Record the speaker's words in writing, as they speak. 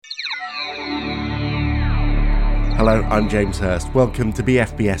Hello, I'm James Hurst. Welcome to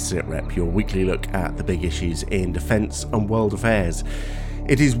BFBS SitRep, your weekly look at the big issues in defence and world affairs.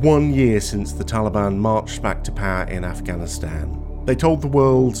 It is 1 year since the Taliban marched back to power in Afghanistan. They told the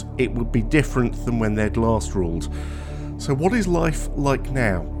world it would be different than when they'd last ruled. So what is life like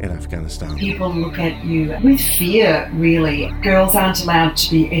now in Afghanistan? People look at you with fear, really. Girls aren't allowed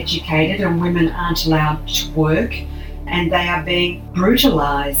to be educated and women aren't allowed to work, and they are being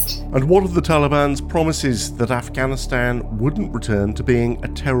brutalised. And what of the Taliban's promises that Afghanistan wouldn't return to being a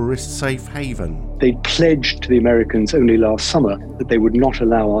terrorist safe haven? They pledged to the Americans only last summer that they would not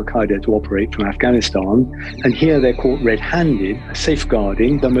allow Al-Qaeda to operate from Afghanistan, and here they're caught red-handed,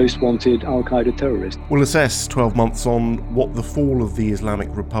 safeguarding the most wanted Al-Qaeda terrorist. We'll assess 12 months on what the fall of the Islamic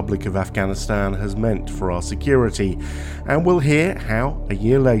Republic of Afghanistan has meant for our security, and we'll hear how, a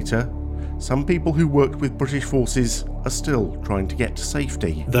year later, some people who worked with British forces are still trying to get to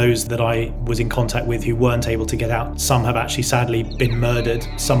safety. Those that I was in contact with who weren't able to get out, some have actually sadly been murdered,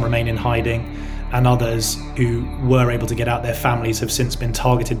 some remain in hiding, and others who were able to get out, their families have since been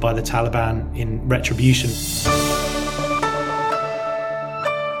targeted by the Taliban in retribution.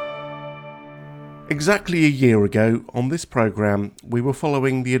 Exactly a year ago, on this programme, we were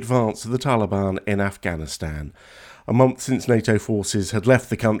following the advance of the Taliban in Afghanistan. A month since NATO forces had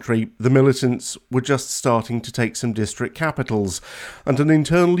left the country, the militants were just starting to take some district capitals, and an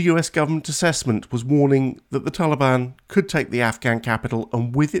internal US government assessment was warning that the Taliban could take the Afghan capital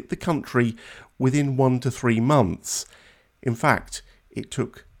and with it the country within 1 to 3 months. In fact, it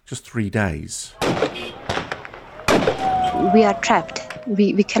took just 3 days. We are trapped.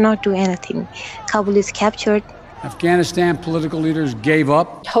 We cannot do anything. Kabul is captured. Afghanistan political leaders gave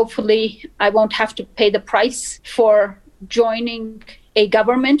up. Hopefully, I won't have to pay the price for joining a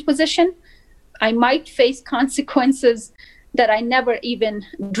government position. I might face consequences that I never even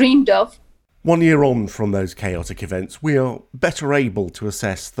dreamed of. 1 year on from those chaotic events, we are better able to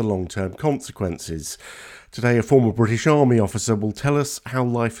assess the long-term consequences. Today, a former British Army officer will tell us how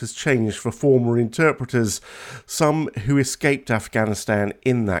life has changed for former interpreters, some who escaped Afghanistan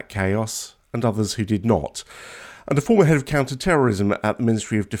in that chaos and others who did not. And a former head of counter-terrorism at the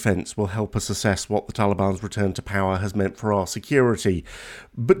Ministry of Defence will help us assess what the Taliban's return to power has meant for our security.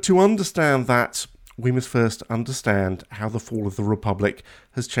 But to understand that, we must first understand how the fall of the Republic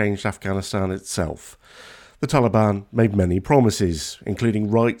has changed Afghanistan itself. The Taliban made many promises,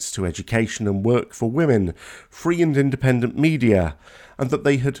 including rights to education and work for women, free and independent media, and that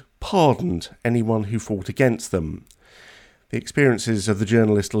they had pardoned anyone who fought against them. The experiences of the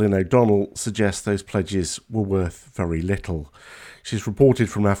journalist Lynn O'Donnell suggest those pledges were worth very little. She's reported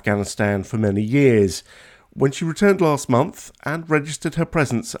from Afghanistan for many years. When she returned last month and registered her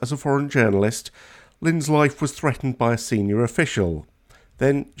presence as a foreign journalist, Lynn's life was threatened by a senior official.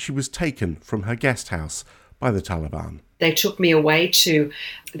 Then she was taken from her guest house by the Taliban. They took me away to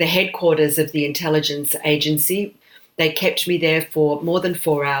the headquarters of the intelligence agency. They kept me there for more than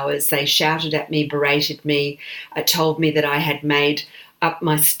 4 hours. They shouted at me, berated me, told me that I had made up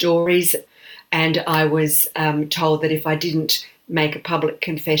my stories, and I was told that if I didn't make a public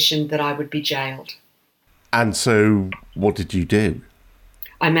confession that I would be jailed. And so what did you do?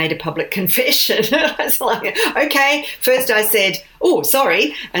 I made a public confession. I was like, okay. First I said, oh,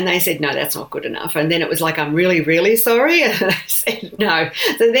 sorry. And they said, no, that's not good enough. And then it was like, I'm really, really sorry. And I said, no.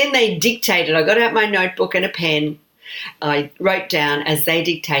 So then they dictated. I got out my notebook and a pen. I wrote down as they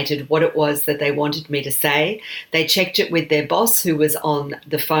dictated what it was that they wanted me to say. They checked it with their boss who was on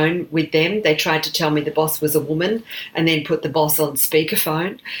the phone with them. They tried to tell me the boss was a woman and then put the boss on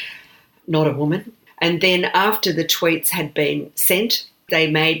speakerphone, not a woman. And then after the tweets had been sent,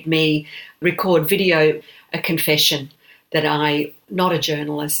 they made me record video, a confession that I'm not a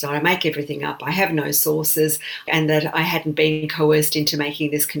journalist, I make everything up, I have no sources, and that I hadn't been coerced into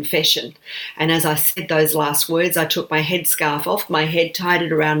making this confession. And as I said those last words, I took my headscarf off my head, tied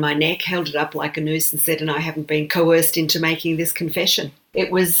it around my neck, held it up like a noose and said, and I haven't been coerced into making this confession.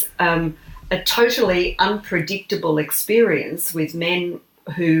 It was a totally unpredictable experience with men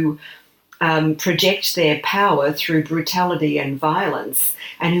who project their power through brutality and violence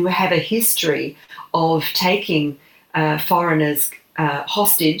and who have a history of taking foreigners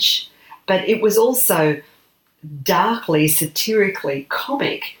hostage, but it was also darkly, satirically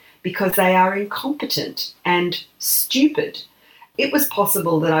comic because they are incompetent and stupid. It was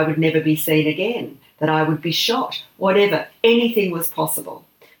possible that I would never be seen again, that I would be shot, whatever. Anything was possible.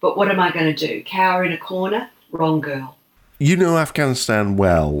 But what am I going to do? Cower in a corner? Wrong girl. You know Afghanistan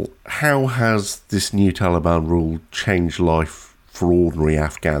well. How has this new Taliban rule changed life for ordinary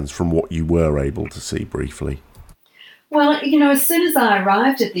Afghans from what you were able to see briefly? Well, as soon as I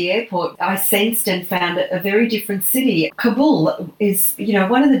arrived at the airport, I sensed and found it a very different city. Kabul is,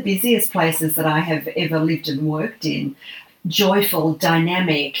 one of the busiest places that I have ever lived and worked in. Joyful,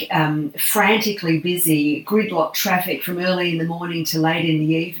 dynamic, frantically busy, gridlock traffic from early in the morning to late in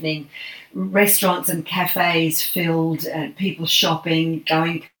the evening, restaurants and cafes filled, people shopping,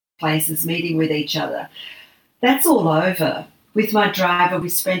 going places, meeting with each other. That's all over. With my driver, we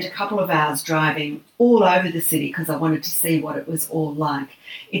spent a couple of hours driving all over the city because I wanted to see what it was all like.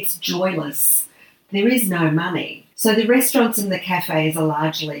 It's joyless. There is no money. So the restaurants and the cafes are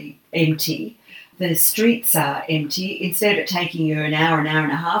largely empty. The streets are empty. Instead of it taking you an hour and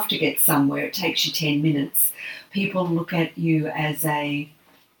a half to get somewhere, it takes you 10 minutes. People look at you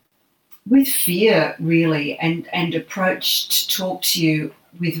with fear, really, and approach to talk to you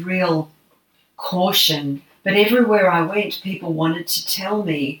with real caution. But everywhere I went, people wanted to tell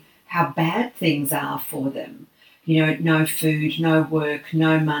me how bad things are for them. No food, no work,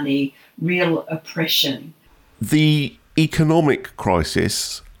 no money, real oppression. The economic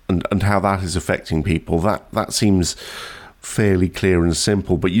crisis and how that is affecting people, that seems fairly clear and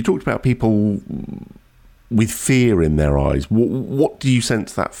simple. But you talked about people with fear in their eyes. What do you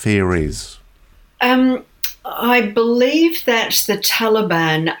sense that fear is? I believe that the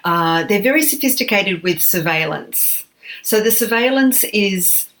Taliban they're very sophisticated with surveillance. So the surveillance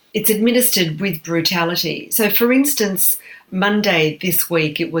it's administered with brutality. So, for instance, Monday this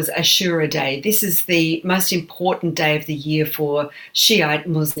week, it was Ashura Day. This is the most important day of the year for Shiite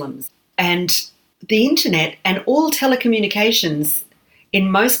Muslims. And the internet and all telecommunications in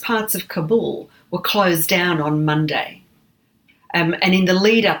most parts of Kabul were closed down on Monday. And in the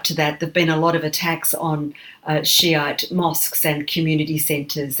lead up to that, there have been a lot of attacks on Shiite mosques and community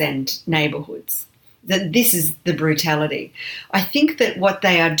centres and neighbourhoods. This is the brutality. I think that what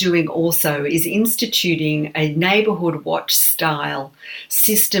they are doing also is instituting a neighbourhood watch style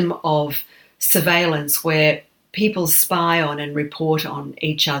system of surveillance where people spy on and report on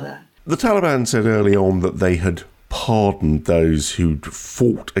each other. The Taliban said early on that they had pardoned those who'd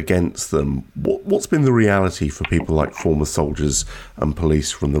fought against them. What's been the reality for people like former soldiers and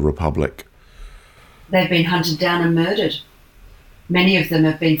police from the Republic? They've been hunted down and murdered. Many of them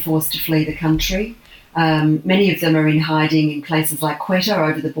have been forced to flee the country. Many of them are in hiding in places like Quetta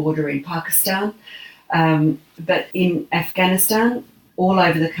over the border in Pakistan. But in Afghanistan, all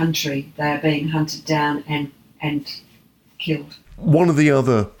over the country, they are being hunted down and killed. One of the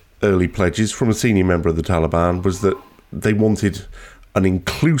other early pledges from a senior member of the Taliban was that they wanted an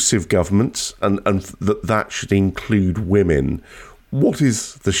inclusive government and that should include women. What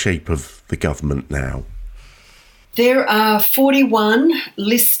is the shape of the government now? There are 41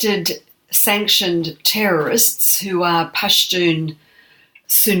 listed sanctioned terrorists who are Pashtun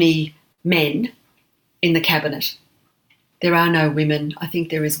Sunni men in the cabinet. There are no women. I think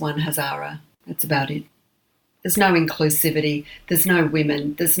there is one Hazara. That's about it. There's no inclusivity. There's no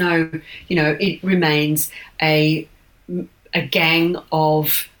women. There's no, it remains a gang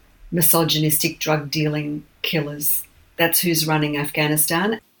of misogynistic drug dealing killers. That's who's running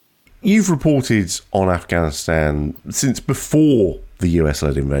Afghanistan. You've reported on Afghanistan since before the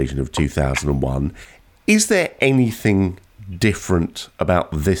US-led invasion of 2001. Is there anything different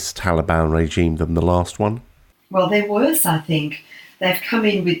about this Taliban regime than the last one? Well, they're worse, I think. They've come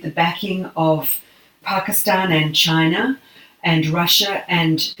in with the backing of Pakistan and China and Russia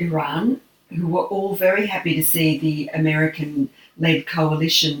and Iran, who were all very happy to see the American-led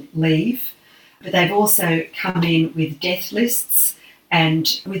coalition leave. But they've also come in with death lists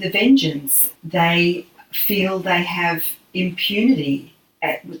and with a vengeance. They feel they have impunity.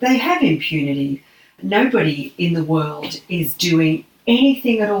 They have impunity. Nobody in the world is doing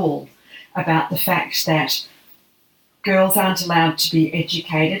anything at all about the fact that girls aren't allowed to be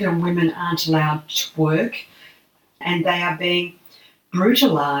educated and women aren't allowed to work, and they are being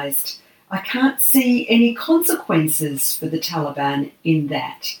brutalised. I can't see any consequences for the Taliban in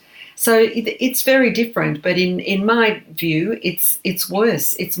that. So it's very different, but in my view, it's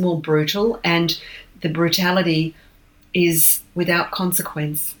worse. It's more brutal, and the brutality is without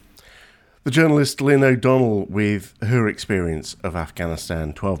consequence. The journalist Lynn O'Donnell with her experience of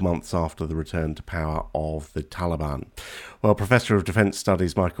Afghanistan 12 months after the return to power of the Taliban. Well, Professor of Defence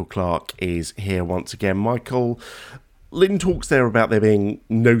Studies Michael Clarke is here once again. Michael, Lynn talks there about there being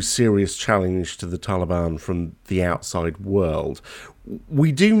no serious challenge to the Taliban from the outside world.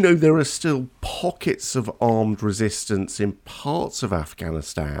 We do know there are still pockets of armed resistance in parts of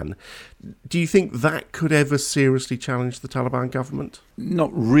Afghanistan. Do you think that could ever seriously challenge the Taliban government? Not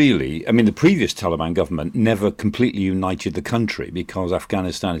really. I mean, the previous Taliban government never completely united the country because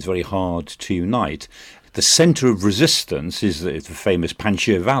Afghanistan is very hard to unite. the centre of resistance is the famous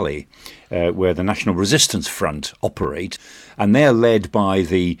Panjshir Valley, where the National Resistance Front operate, and they're led by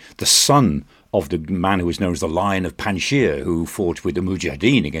the son of the man who is known as the Lion of Panjshir, who fought with the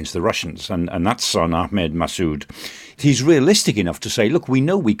Mujahideen against the Russians, and that son, Ahmed Massoud, he's realistic enough to say, look, we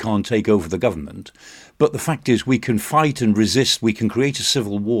know we can't take over the government, but the fact is we can fight and resist, we can create a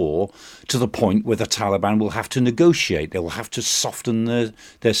civil war to the point where the Taliban will have to negotiate, they will have to soften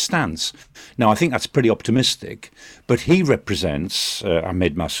their stance. Now, I think that's pretty optimistic, but he represents,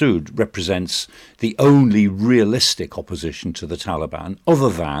 Ahmed Massoud, represents the only realistic opposition to the Taliban, other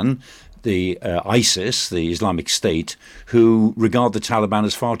than the ISIS, the Islamic State, who regard the Taliban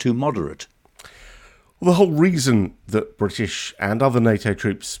as far too moderate. Well, the whole reason that British and other NATO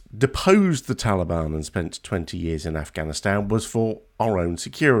troops deposed the Taliban and spent 20 years in Afghanistan was for our own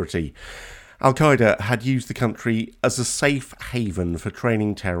security. Al-Qaeda had used the country as a safe haven for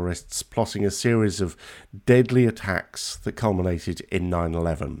training terrorists, plotting a series of deadly attacks that culminated in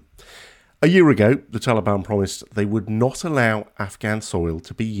 9/11. A year ago, the Taliban promised they would not allow Afghan soil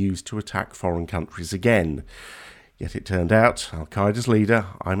to be used to attack foreign countries again. Yet it turned out Al-Qaeda's leader,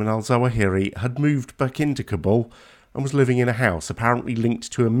 Ayman al-Zawahiri, had moved back into Kabul and was living in a house apparently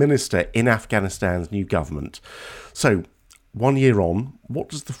linked to a minister in Afghanistan's new government. So, 1 year on, what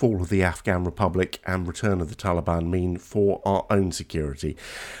does the fall of the Afghan Republic and return of the Taliban mean for our own security?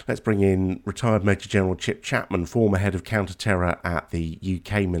 Let's bring in retired Major General Chip Chapman, former head of counter-terror at the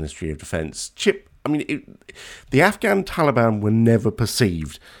UK Ministry of Defence. Chip, the Afghan Taliban were never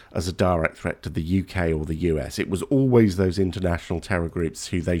perceived as a direct threat to the UK or the US. It was always those international terror groups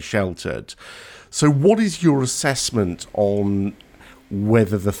who they sheltered. So what is your assessment on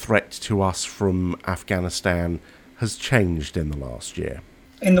whether the threat to us from Afghanistan has changed in the last year?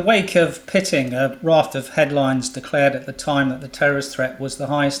 In the wake of Pitting, a raft of headlines declared at the time that the terrorist threat was the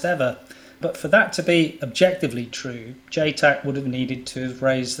highest ever. But for that to be objectively true, JTAC would have needed to have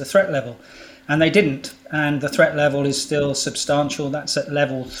raised the threat level. And they didn't. And the threat level is still substantial. That's at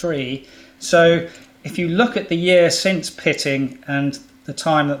level 3. So if you look at the year since Pitting and the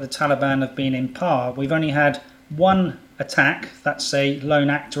time that the Taliban have been in power, we've only had one attack. That's a lone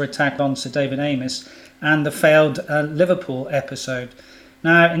actor attack on Sir David Amess, and the failed Liverpool episode.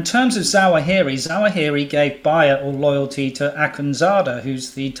 Now, in terms of Zawahiri gave bayat or loyalty to Akhundzada,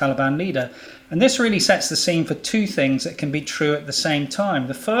 who's the Taliban leader. And this really sets the scene for two things that can be true at the same time.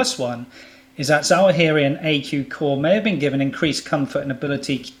 The first one is that Zawahiri and AQ Corps may have been given increased comfort and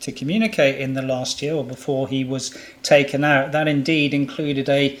ability to communicate in the last year or before he was taken out. That indeed included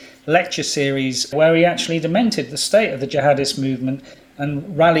a lecture series where he actually lamented the state of the jihadist movement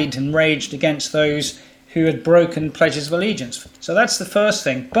and rallied and raged against those who had broken pledges of allegiance. So that's the first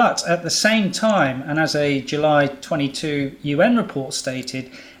thing. But at the same time, and as a July 22 UN report stated,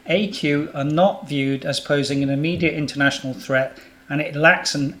 AQ are not viewed as posing an immediate international threat, and it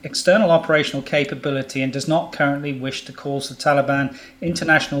lacks an external operational capability and does not currently wish to cause the Taliban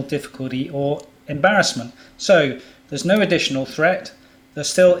international difficulty or embarrassment. So there's no additional threat. They're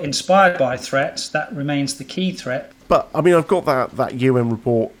still inspired by threats. That remains the key threat. But, I've got that UN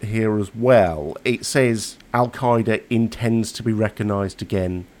report here as well. It says Al-Qaeda intends to be recognised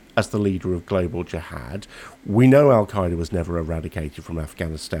again as the leader of global jihad. We know Al-Qaeda was never eradicated from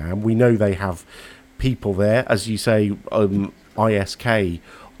Afghanistan. We know they have people there. As you say, ISK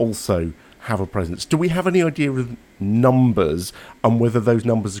also have a presence. Do we have any idea of numbers and whether those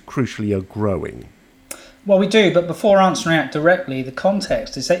numbers crucially are growing? Well, we do, but before answering that directly, the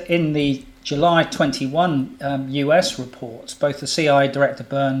context is that in the July 21 US reports, both the CIA Director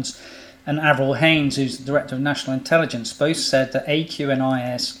Burns and Avril Haines, who's the Director of National Intelligence, both said that AQ and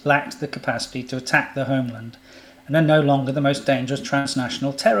IS lacked the capacity to attack the homeland and are no longer the most dangerous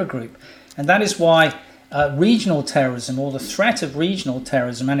transnational terror group. And that is why regional terrorism, or the threat of regional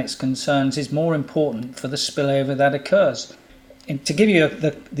terrorism and its concerns, is more important for the spillover that occurs. And to give you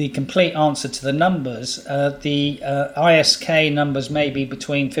the complete answer to the numbers, the ISK numbers may be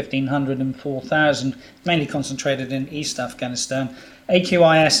between 1,500 and 4,000, mainly concentrated in East Afghanistan.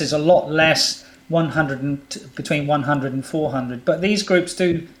 AQIS is a lot less, between 100 and 400. But these groups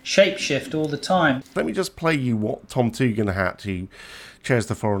do shapeshift all the time. Let me just play you what Tom Tugendhat, who chairs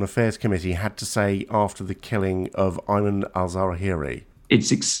the Foreign Affairs Committee, had to say after the killing of Ayman al-Zawahiri.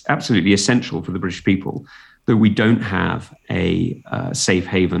 It's absolutely essential for the British people that we don't have a safe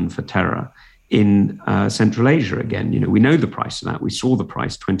haven for terror in Central Asia again. You know, we know the price of that. We saw the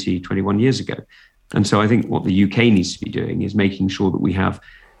price 21 years ago. And so I think what the UK needs to be doing is making sure that we have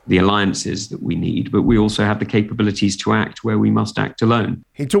the alliances that we need, but we also have the capabilities to act where we must act alone.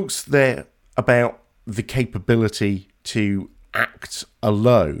 He talks there about the capability to act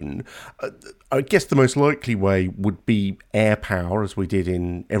alone. I guess the most likely way would be air power, as we did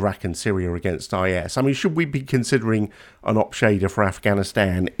in Iraq and Syria against IS. I mean, should we be considering an op-shader for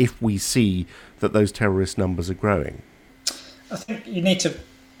Afghanistan if we see that those terrorist numbers are growing? I think you need to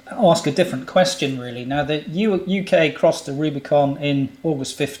ask a different question, really. Now, the UK crossed the Rubicon in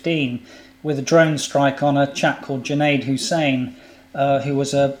August 15 with a drone strike on a chap called Junaid Hussain, who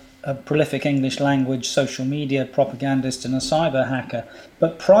was a prolific English language social media propagandist and a cyber hacker.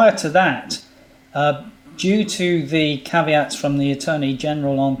 But prior to that, due to the caveats from the Attorney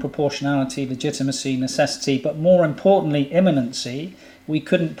General on proportionality, legitimacy, necessity, but more importantly, imminency, we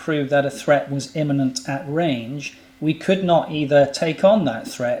couldn't prove that a threat was imminent at range. We could not either take on that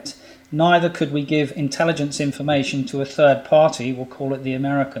threat, neither could we give intelligence information to a third party, we'll call it the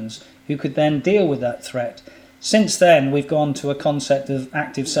Americans, who could then deal with that threat. Since then, we've gone to a concept of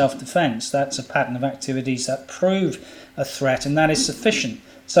active self-defense. That's a pattern of activities that prove a threat, and that is sufficient.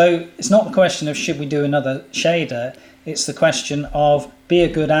 So it's not the question of should we do another shader, it's the question of be a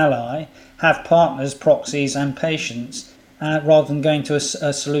good ally, have partners, proxies and patience, rather than going to a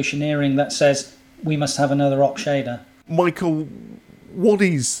solutioneering that says we must have another op shader. Michael, what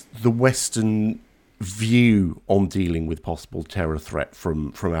is the Western view on dealing with possible terror threat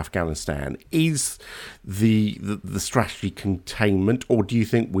from Afghanistan? Is the strategy containment, or do you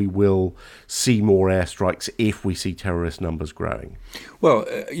think we will see more airstrikes if we see terrorist numbers growing? Well,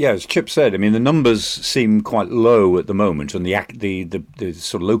 as Chip said, I mean, the numbers seem quite low at the moment, and the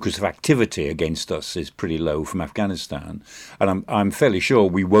sort of locus of activity against us is pretty low from Afghanistan. And I'm fairly sure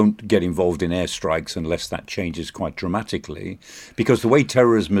we won't get involved in airstrikes unless that changes quite dramatically, because the way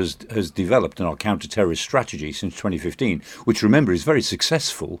terrorism has developed in our counter-terrorist strategy since 2015, which, remember, is very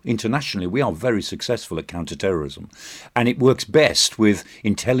successful internationally. We are very successful at counter-terrorism, and it works best with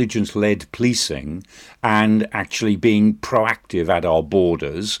intelligence-led policing and actually being proactive at our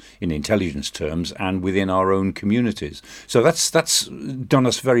borders in intelligence terms and within our own communities. So that's done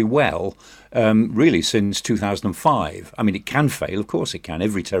us very well, really, since 2005. I mean, it can fail, of course it can.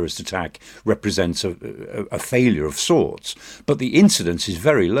 Every terrorist attack represents a failure of sorts, but the incidence is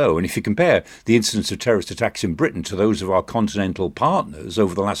very low. And if you compare the incidence of terrorist attacks in Britain to those of our continental partners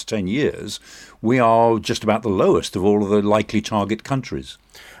over the last 10 years, we are just about the lowest of all of the likely target countries.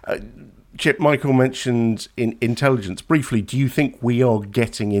 Chip, Michael mentioned intelligence. Briefly, do you think we are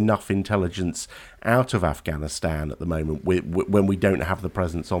getting enough intelligence out of Afghanistan at the moment when we don't have the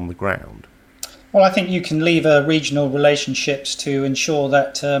presence on the ground? Well, I think you can lever regional relationships to ensure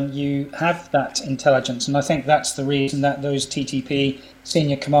that you have that intelligence. And I think that's the reason that those TTP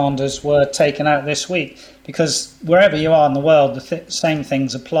senior commanders were taken out this week. Because wherever you are in the world, the same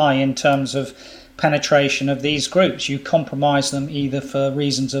things apply in terms of penetration of these groups. You compromise them either for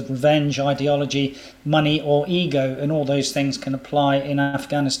reasons of revenge, ideology, money or ego, and all those things can apply in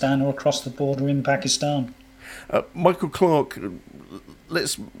Afghanistan or across the border in Pakistan. Michael Clark,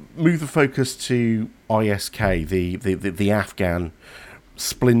 let's move the focus to ISK, the Afghan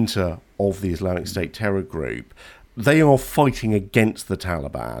splinter of the Islamic State terror group. They are fighting against the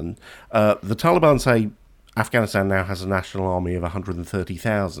Taliban. The Taliban say Afghanistan now has a national army of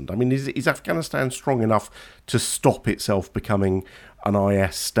 130,000. I mean, is Afghanistan strong enough to stop itself becoming an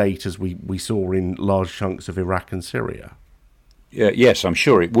IS state as we saw in large chunks of Iraq and Syria? Yes, I'm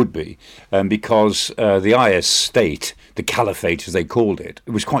sure it would be, because the IS state, the caliphate as they called it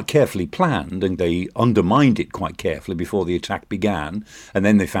was quite carefully planned, and they undermined it quite carefully before the attack began. And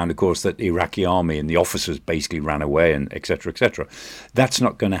then they found, of course, that the Iraqi army and the officers basically ran away, and et cetera, et cetera. That's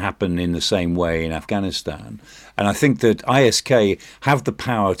not going to happen in the same way in Afghanistan. And I think that ISK have the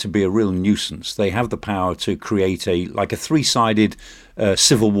power to be a real nuisance. They have the power to create a three-sided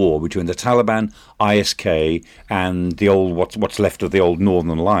civil war between the Taliban, ISK, and the old what's left of the old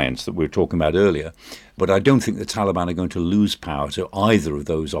Northern Alliance that we were talking about earlier. But I don't think the Taliban are going to lose power to either of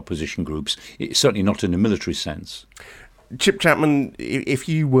those opposition groups, certainly not in a military sense. Chip Chapman, if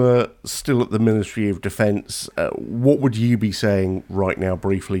you were still at the Ministry of Defence, what would you be saying right now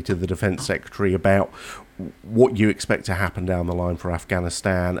briefly to the Defence Secretary about what you expect to happen down the line for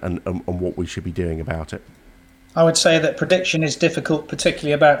Afghanistan and what we should be doing about it? I would say that prediction is difficult,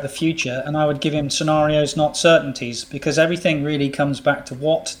 particularly about the future, and I would give him scenarios, not certainties, because everything really comes back to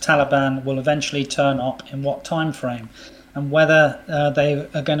what Taliban will eventually turn up in what time frame, and whether they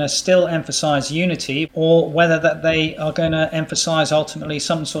are going to still emphasize unity or whether that they are going to emphasize ultimately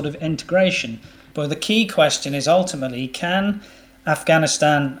some sort of integration. But the key question is ultimately, can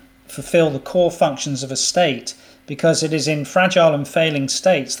Afghanistan fulfill the core functions of a state? Because it is in fragile and failing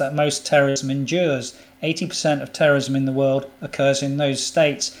states that most terrorism endures. 80% of terrorism in the world occurs in those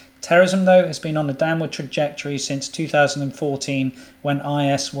states. Terrorism, though, has been on a downward trajectory since 2014, when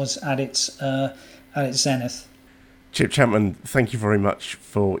IS was at its zenith. Chip Chapman, thank you very much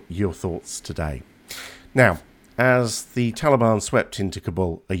for your thoughts today. Now, as the Taliban swept into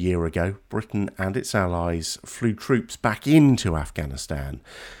Kabul a year ago, Britain and its allies flew troops back into Afghanistan.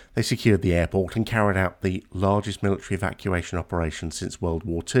 They secured the airport and carried out the largest military evacuation operation since World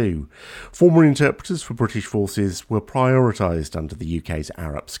War II. Former interpreters for British forces were prioritised under the UK's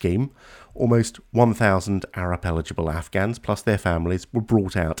ARAP scheme. Almost 1,000 ARAP-eligible Afghans plus their families were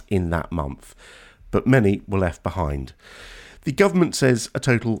brought out in that month, but many were left behind. The government says a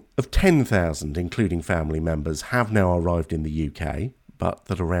total of 10,000, including family members, have now arrived in the UK, but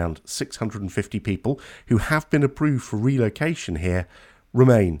that around 650 people who have been approved for relocation here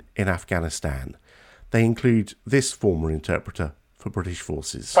remain in Afghanistan. They include this former interpreter for British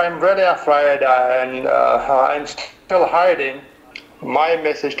forces. I'm really afraid and I'm still hiding. My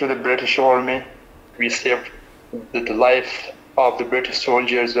message to the British Army: we saved the life of the British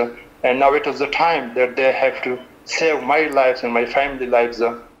soldiers, and now it is the time that they have to save my lives and my family lives.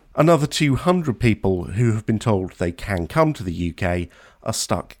 Another 200 people who have been told they can come to the UK are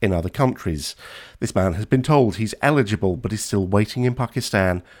stuck in other countries. This man has been told he's eligible but is still waiting in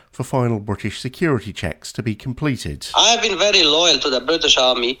Pakistan for final British security checks to be completed. I have been very loyal to the British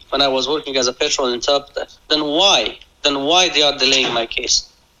Army when I was working as a petrol interpreter. Then why they are delaying my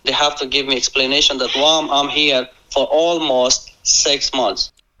case? They have to give me explanation that I'm here for almost 6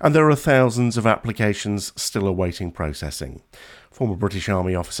 months. And there are thousands of applications still awaiting processing. Former British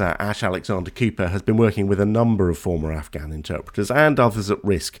Army officer Ash Alexander Cooper has been working with a number of former Afghan interpreters and others at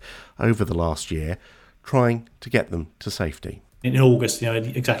risk over the last year, trying to get them to safety. In August,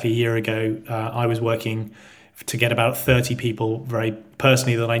 exactly a year ago, I was working to get about 30 people very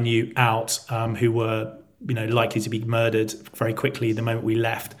personally that I knew out who were likely to be murdered very quickly the moment we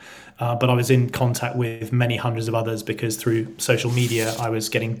left. But I was in contact with many hundreds of others because through social media I was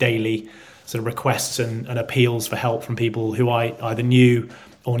getting daily sort of requests and appeals for help from people who I either knew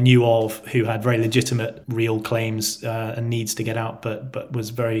or knew of who had very legitimate real claims and needs to get out, but was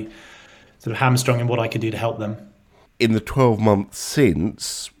very sort of hamstrung in what I could do to help them. In the 12 months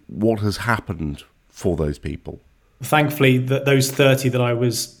since, what has happened for those people? Thankfully, those 30 that I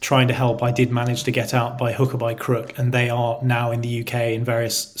was trying to help, I did manage to get out by hook or by crook, and they are now in the UK in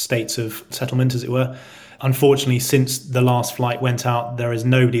various states of settlement, as it were. Unfortunately, since the last flight went out, there is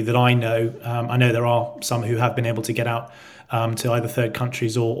nobody that I know. I know there are some who have been able to get out to either third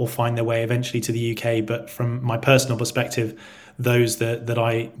countries or find their way eventually to the UK. But from my personal perspective, those that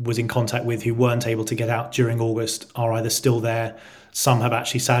I was in contact with who weren't able to get out during August are either still there. Some have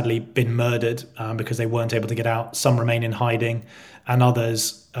actually sadly been murdered because they weren't able to get out. Some remain in hiding, and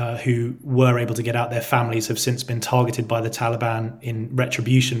others who were able to get out, their families have since been targeted by the Taliban in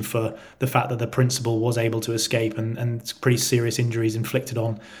retribution for the fact that the principal was able to escape, and pretty serious injuries inflicted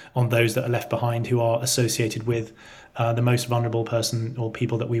on those that are left behind who are associated with the most vulnerable person or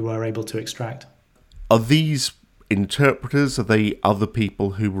people that we were able to extract. Are these interpreters, are they other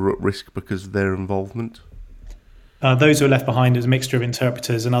people who were at risk because of their involvement? Those who are left behind is a mixture of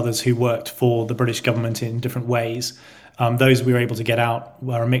interpreters and others who worked for the British government in different ways. Those we were able to get out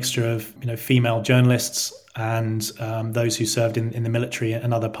were a mixture of female journalists and those who served in the military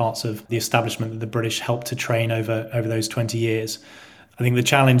and other parts of the establishment that the British helped to train over those 20 years. I think the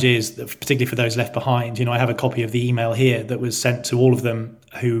challenge is, that particularly for those left behind, I have a copy of the email here that was sent to all of them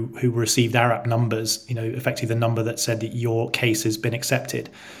who received ARAP numbers, effectively the number that said that your case has been accepted.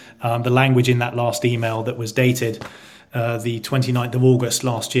 The language in that last email that was dated the 29th of August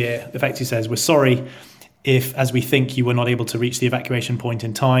last year effectively says, "We're sorry if, as we think, you were not able to reach the evacuation point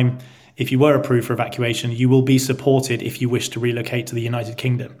in time. If you were approved for evacuation, you will be supported if you wish to relocate to the United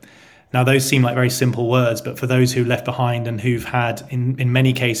Kingdom." Now, those seem like very simple words, but for those who left behind and who've had, in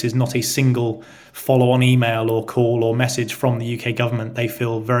many cases, not a single follow-on email or call or message from the UK government, they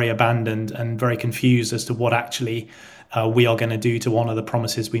feel very abandoned and very confused as to what actually we are going to do to honour the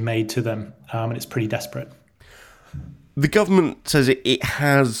promises we made to them. And it's pretty desperate. The government says it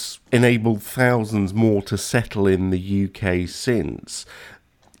has enabled thousands more to settle in the UK since.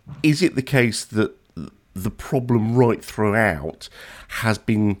 Is it the case that the problem right throughout has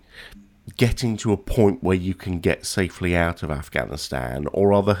been getting to a point where you can get safely out of Afghanistan,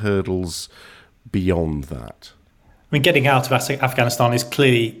 or are there hurdles beyond that? I mean, getting out of Afghanistan is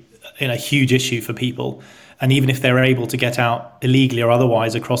clearly a huge issue for people. And even if they're able to get out illegally or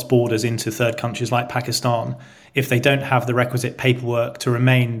otherwise across borders into third countries like Pakistan, if they don't have the requisite paperwork to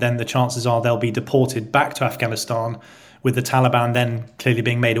remain, then the chances are they'll be deported back to Afghanistan, with the Taliban then clearly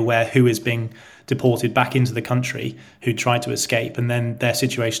being made aware who is being deported back into the country, who tried to escape, and then their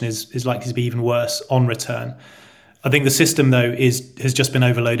situation is likely to be even worse on return. I think the system, though, has just been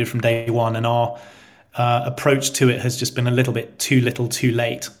overloaded from day one, and our approach to it has just been a little bit too little too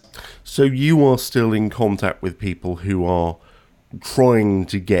late. So you are still in contact with people who are trying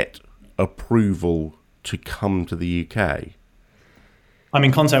to get approval to come to the UK? I'm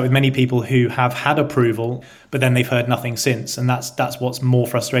in contact with many people who have had approval, but then they've heard nothing since. And that's what's more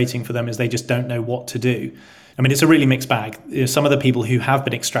frustrating for them, is they just don't know what to do. I mean, it's a really mixed bag. Some of the people who have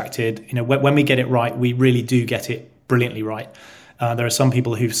been extracted, when we get it right, we really do get it brilliantly right. There are some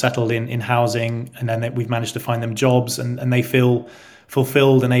people who've settled in housing, and then we've managed to find them jobs, and they feel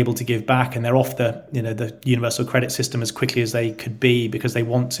fulfilled and able to give back, and they're off the universal credit system as quickly as they could be, because they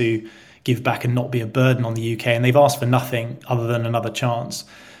want to give back and not be a burden on the UK, and they've asked for nothing other than another chance.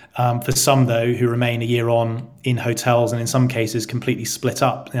 For some, though, who remain a year on in hotels, and in some cases completely split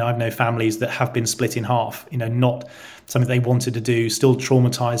up. I've known families that have been split in half, not something they wanted to do, still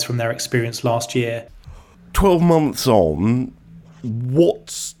traumatized from their experience last year. 12 months on,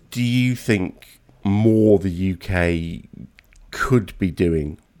 what do you think more the UK could be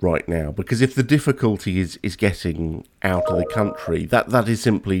doing right now? Because if the difficulty is getting out of the country, that is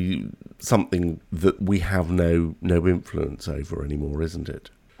simply something that we have no influence over anymore, isn't it?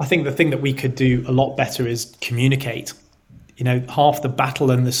 I think the thing that we could do a lot better is communicate. Half the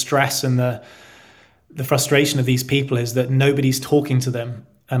battle and the stress and the frustration of these people is that nobody's talking to them.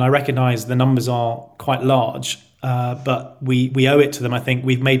 And I recognise the numbers are quite large, but we owe it to them. I think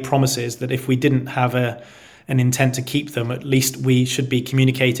we've made promises that if we didn't have an intent to keep them, at least we should be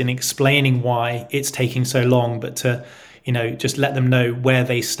communicating, explaining why it's taking so long, but to just let them know where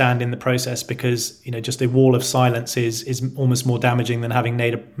they stand in the process, because just a wall of silence is almost more damaging than having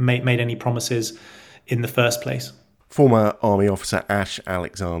made any promises in the first place. Former Army officer Ash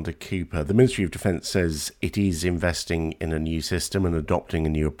Alexander Cooper. The Ministry of Defence says it is investing in a new system and adopting a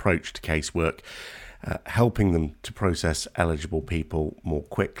new approach to casework, helping them to process eligible people more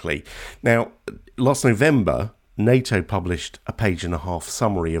quickly. Now, last November, NATO published a page-and-a-half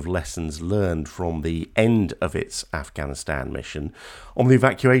summary of lessons learned from the end of its Afghanistan mission. On the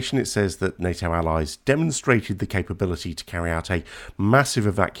evacuation, it says that NATO allies demonstrated the capability to carry out a massive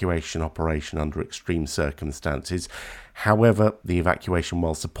evacuation operation under extreme circumstances. However, the evacuation,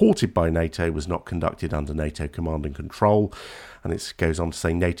 while supported by NATO, was not conducted under NATO command and control. And it goes on to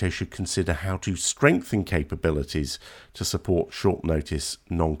say NATO should consider how to strengthen capabilities to support short-notice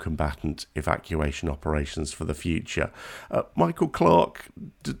non-combatant evacuation operations for the future. Michael Clark,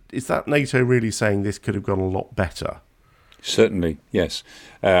 is that NATO really saying this could have gone a lot better? Certainly, yes.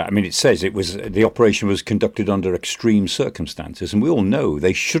 It says the operation was conducted under extreme circumstances, and we all know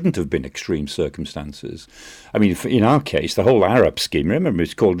they shouldn't have been extreme circumstances. In our case, the whole Arab scheme, remember,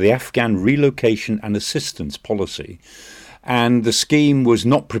 it's called the Afghan Relocation and Assistance Policy. And the scheme was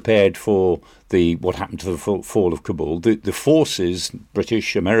not prepared for what happened to the fall of Kabul. The forces,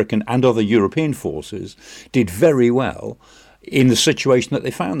 British, American and other European forces, did very well in the situation that they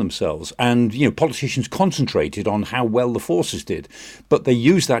found themselves. And, politicians concentrated on how well the forces did, but they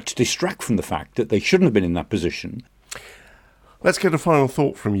used that to distract from the fact that they shouldn't have been in that position. Let's get a final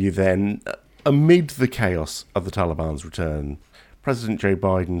thought from you then. Amid the chaos of the Taliban's return, President Joe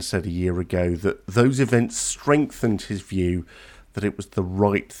Biden said a year ago that those events strengthened his view that it was the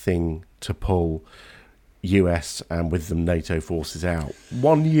right thing to pull US and with them NATO forces out.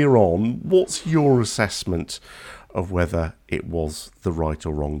 1 year on, what's your assessment of whether it was the right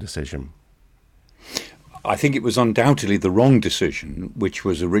or wrong decision? I think it was undoubtedly the wrong decision, which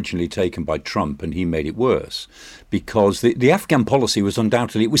was originally taken by Trump, and he made it worse, because the Afghan policy was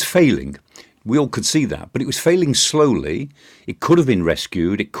undoubtedly, it was failing. We all could see that, but it was failing slowly. It could have been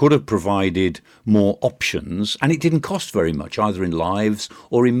rescued. It could have provided more options, and it didn't cost very much, either in lives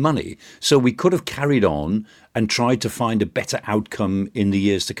or in money. So we could have carried on and tried to find a better outcome in the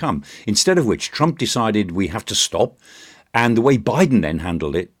years to come. Instead of which, Trump decided we have to stop, and the way Biden then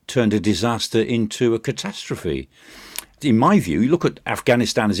handled it turned a disaster into a catastrophe. In my view, you look at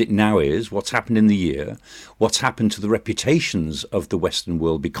Afghanistan as it now is, what's happened in the year, what's happened to the reputations of the Western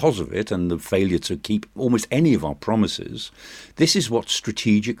world because of it, and the failure to keep almost any of our promises. This is what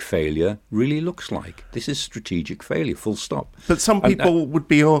strategic failure really looks like. This is strategic failure, full stop. But some people would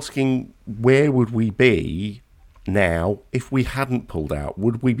be asking, where would we be now if we hadn't pulled out?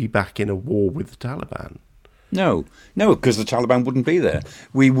 Would we be back in a war with the Taliban? No, because the Taliban wouldn't be there.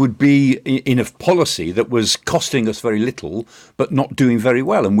 We would be in a policy that was costing us very little, but not doing very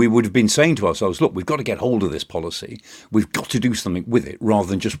well. And we would have been saying to ourselves, look, we've got to get hold of this policy. We've got to do something with it rather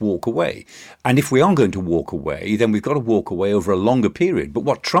than just walk away. And if we are going to walk away, then we've got to walk away over a longer period. But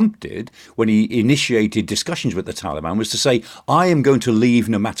what Trump did when he initiated discussions with the Taliban was to say, I am going to leave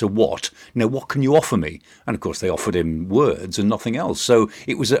no matter what. Now, what can you offer me? And of course, they offered him words and nothing else. So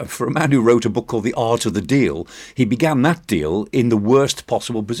it was for a man who wrote a book called The Art of the Deal. He began that deal in the worst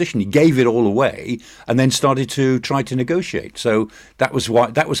possible position. He gave it all away and then started to try to negotiate. So that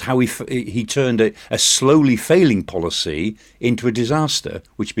was how he turned a slowly failing policy into a disaster,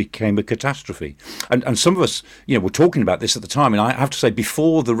 which became a catastrophe. And some of us, were talking about this at the time. And I have to say,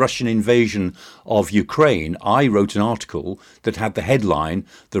 before the Russian invasion of Ukraine, I wrote an article that had the headline,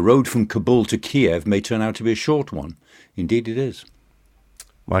 "The road from Kabul to Kiev may turn out to be a short one." Indeed it is.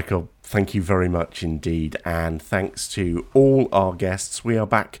 Michael, thank you very much indeed, and thanks to all our guests. We are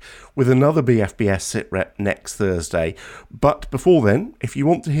back with another BFBS SITREP next Thursday. But before then, if you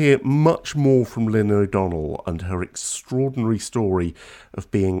want to hear much more from Lynn O'Donnell and her extraordinary story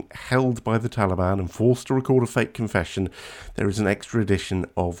of being held by the Taliban and forced to record a fake confession, there is an extra edition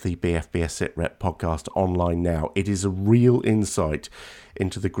of the BFBS SITREP podcast online now. It is a real insight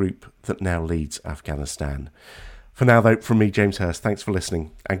into the group that now leads Afghanistan. For now, though, from me, James Hurst, thanks for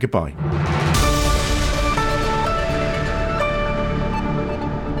listening and goodbye.